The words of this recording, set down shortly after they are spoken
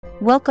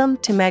Welcome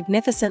to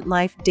Magnificent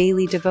Life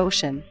Daily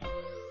Devotion.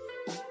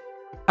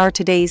 Our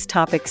today's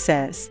topic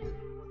says,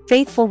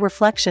 Faithful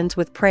Reflections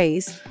with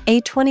Praise, a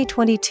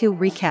 2022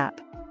 Recap.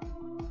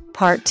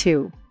 Part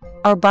 2.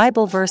 Our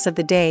Bible verse of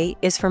the day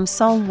is from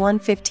Psalm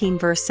 115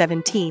 verse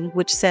 17,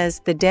 which says,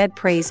 The dead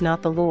praise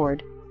not the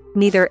Lord,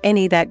 neither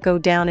any that go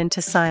down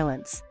into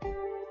silence.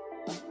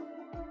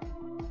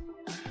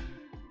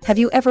 Have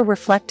you ever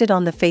reflected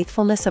on the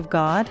faithfulness of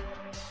God?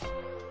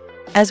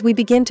 As we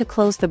begin to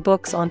close the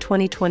books on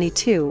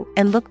 2022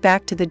 and look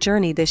back to the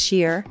journey this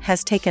year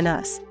has taken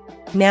us,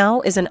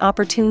 now is an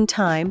opportune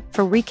time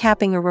for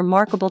recapping a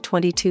remarkable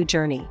 22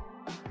 journey.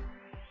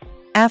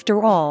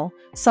 After all,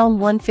 Psalm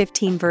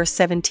 115 verse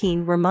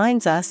 17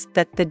 reminds us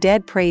that the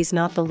dead praise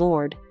not the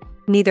Lord,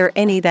 neither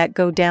any that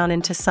go down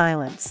into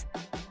silence.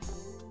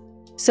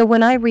 So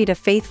when I read a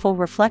faithful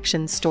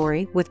reflection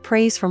story with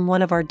praise from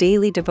one of our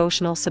daily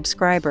devotional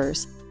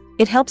subscribers,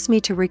 it helps me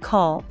to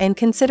recall and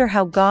consider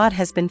how God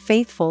has been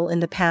faithful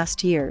in the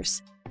past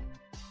years.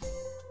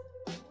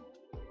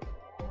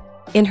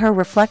 In her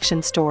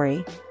reflection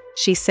story,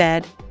 she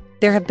said,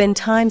 There have been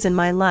times in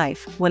my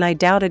life when I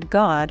doubted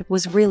God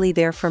was really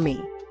there for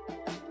me.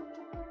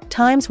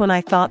 Times when I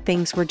thought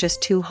things were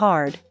just too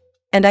hard,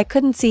 and I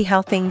couldn't see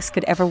how things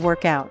could ever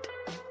work out.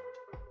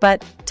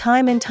 But,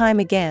 time and time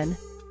again,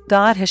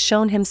 God has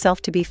shown himself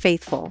to be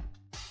faithful.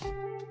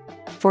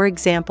 For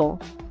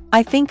example,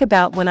 I think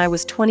about when I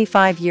was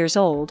 25 years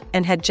old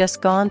and had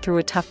just gone through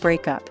a tough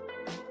breakup.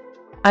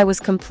 I was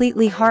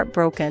completely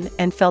heartbroken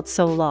and felt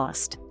so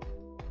lost.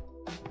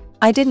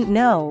 I didn't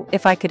know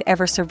if I could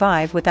ever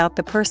survive without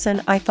the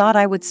person I thought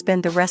I would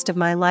spend the rest of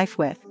my life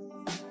with.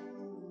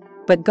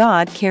 But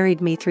God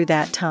carried me through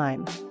that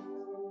time.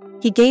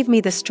 He gave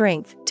me the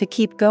strength to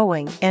keep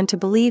going and to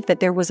believe that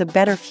there was a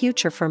better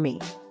future for me.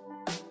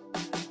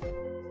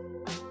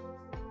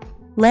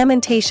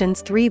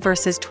 Lamentations 3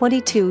 verses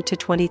 22 to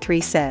 23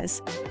 says,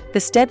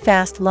 The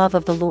steadfast love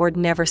of the Lord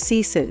never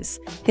ceases,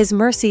 his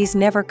mercies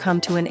never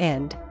come to an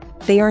end.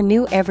 They are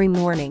new every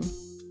morning.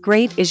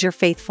 Great is your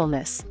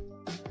faithfulness.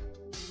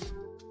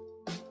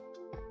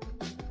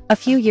 A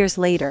few years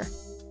later,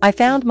 I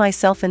found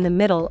myself in the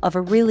middle of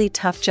a really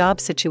tough job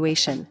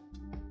situation.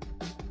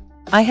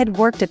 I had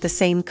worked at the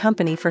same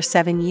company for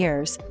 7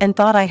 years and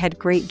thought I had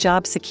great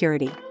job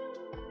security.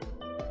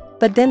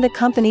 But then the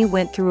company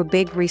went through a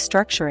big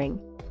restructuring,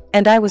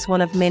 and I was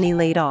one of many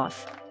laid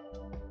off.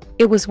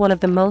 It was one of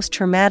the most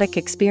traumatic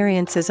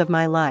experiences of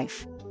my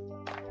life.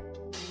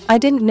 I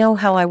didn't know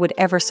how I would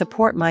ever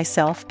support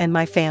myself and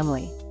my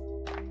family.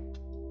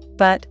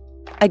 But,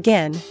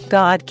 again,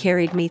 God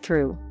carried me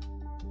through.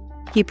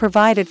 He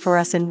provided for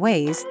us in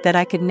ways that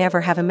I could never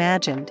have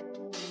imagined.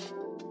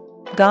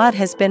 God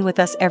has been with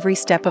us every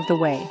step of the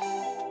way.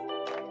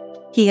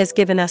 He has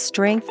given us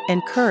strength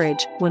and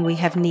courage when we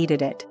have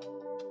needed it.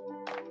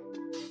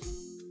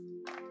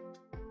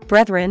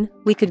 Brethren,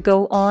 we could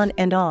go on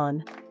and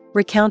on,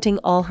 recounting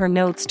all her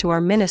notes to our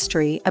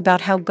ministry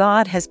about how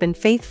God has been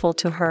faithful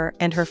to her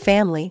and her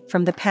family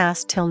from the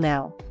past till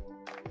now.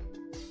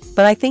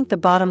 But I think the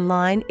bottom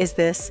line is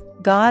this: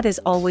 God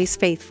is always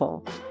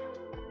faithful.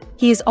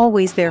 He is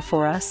always there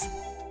for us,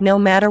 no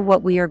matter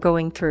what we are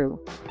going through.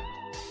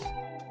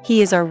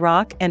 He is our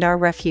rock and our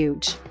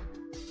refuge.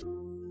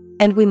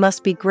 And we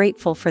must be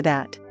grateful for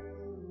that.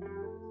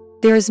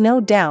 There is no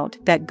doubt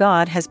that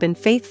God has been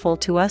faithful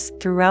to us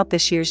throughout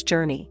this year's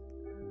journey.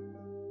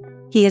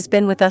 He has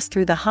been with us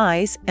through the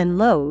highs and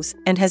lows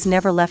and has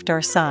never left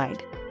our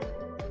side.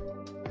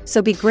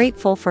 So be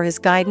grateful for his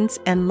guidance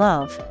and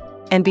love,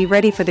 and be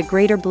ready for the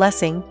greater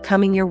blessing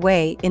coming your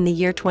way in the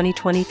year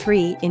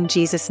 2023 in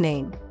Jesus'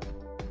 name.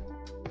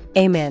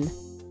 Amen.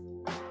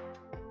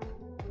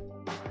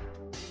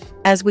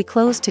 As we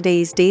close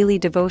today's daily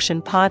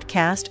devotion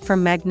podcast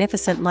from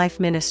Magnificent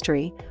Life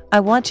Ministry, I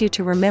want you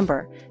to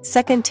remember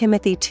 2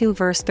 Timothy 2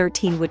 verse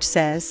 13, which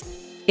says,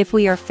 If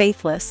we are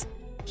faithless,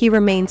 he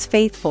remains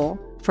faithful,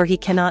 for he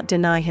cannot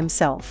deny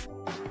himself.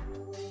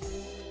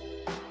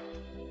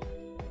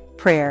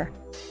 Prayer.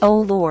 O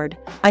Lord,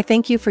 I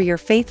thank you for your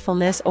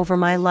faithfulness over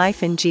my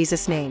life in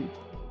Jesus' name.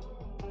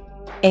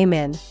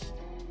 Amen.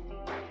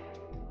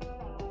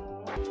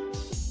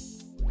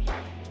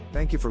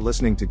 Thank you for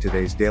listening to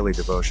today's daily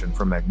devotion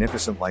from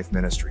Magnificent Life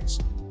Ministries.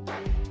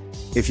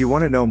 If you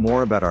want to know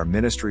more about our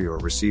ministry or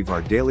receive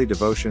our daily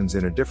devotions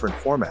in a different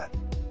format,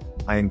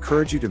 I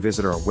encourage you to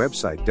visit our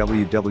website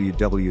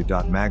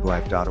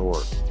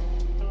www.maglife.org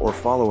or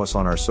follow us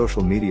on our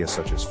social media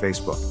such as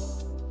Facebook,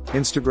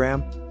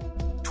 Instagram,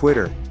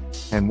 Twitter,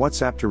 and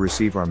WhatsApp to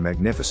receive our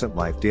Magnificent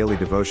Life daily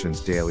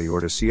devotions daily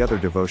or to see other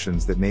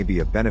devotions that may be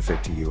a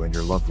benefit to you and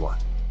your loved one.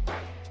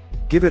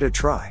 Give it a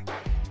try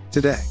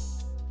today.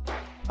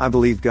 I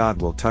believe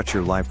God will touch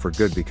your life for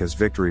good because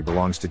victory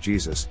belongs to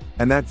Jesus,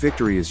 and that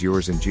victory is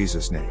yours in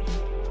Jesus' name.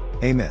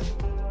 Amen.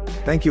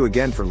 Thank you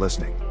again for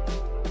listening.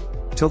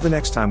 Till the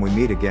next time we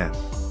meet again,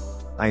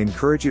 I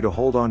encourage you to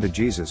hold on to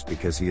Jesus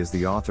because he is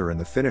the author and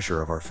the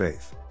finisher of our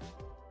faith.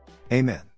 Amen.